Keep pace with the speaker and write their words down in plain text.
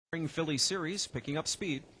Philly series picking up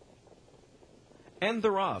speed. And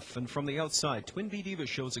they're off, and from the outside, Twin Bee Diva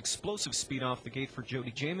shows explosive speed off the gate for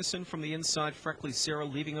Jody Jamieson. From the inside, Freckly Sarah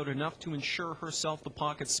leaving out enough to ensure herself the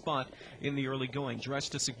pocket spot in the early going.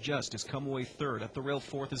 Dressed to Suggest has come away third. At the rail,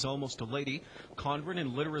 fourth is Almost a Lady. Conran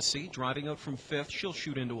and Literacy driving out from fifth. She'll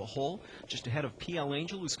shoot into a hole. Just ahead of PL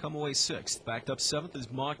Angel, who's come away sixth. Backed up seventh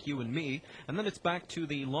is Mock You and Me. And then it's back to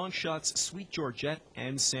the long shots, Sweet Georgette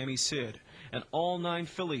and Sammy Sid. And all 9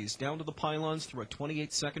 fillies down to the pylons through a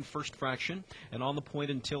 28-second first fraction. And on the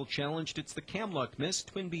point until challenged, it's the Camluck Miss,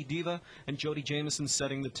 Twin Bee Diva, and Jody Jamieson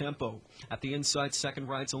setting the tempo. At the inside, second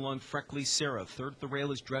rides along Freckly Sarah. Third at the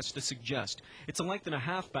rail is Dressed to Suggest. It's a length and a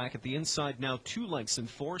half back at the inside now, 2 lengths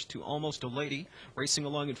enforced to Almost a Lady. Racing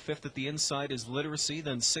along in fifth at the inside is Literacy,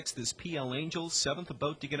 then sixth is PL Angel. Seventh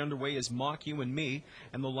about to get underway is Mock You and Me.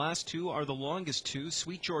 And the last two are the longest two,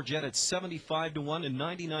 Sweet Georgette at 75-1 and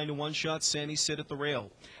 99-1 shots. Sammy Sid at the rail.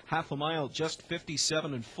 Half a mile, just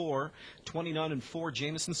 57-4. 29-4.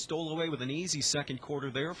 Jamieson stole away with an easy second quarter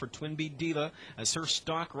there for Twin Bee Diva as her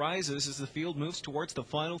stock rises as the field moves towards the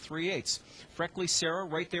final 3/8. Freckly Sarah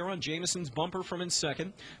right there on Jamieson's bumper from in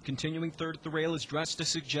second. Continuing third at the rail is Dressed to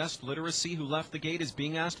Suggest. Literacy, who left the gate, is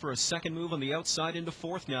being asked for a second move on the outside into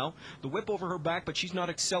fourth now. The whip over her back, but she's not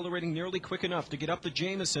accelerating nearly quick enough to get up to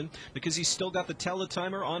Jamieson because he's still got the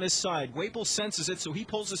teletimer on his side. Wapel senses it, so he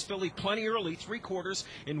pulls his filly plenty early, 3/4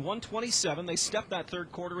 in 1:27. They step that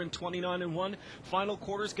third quarter in 29-1. Final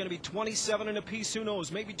quarter is going to be 27 and a piece. Who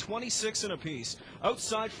knows? Maybe 26 and a piece.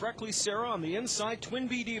 Outside, Freckly Sarah. On the inside, Twin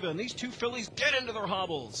Bee Diva. And these two fillies get into their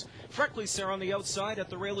hobbles. Freckly Sarah on the outside. At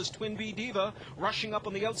the rail is Twin Bee Diva. Rushing up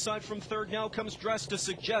on the outside from third now comes Dressed to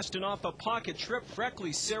Suggest. And off a pocket trip,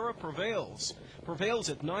 Freckly Sarah prevails. Prevails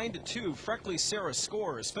at 9-2. Freckly Sarah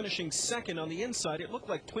scores. Finishing second on the inside. It looked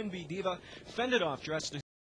like Twin Bee Diva fended off Dressed to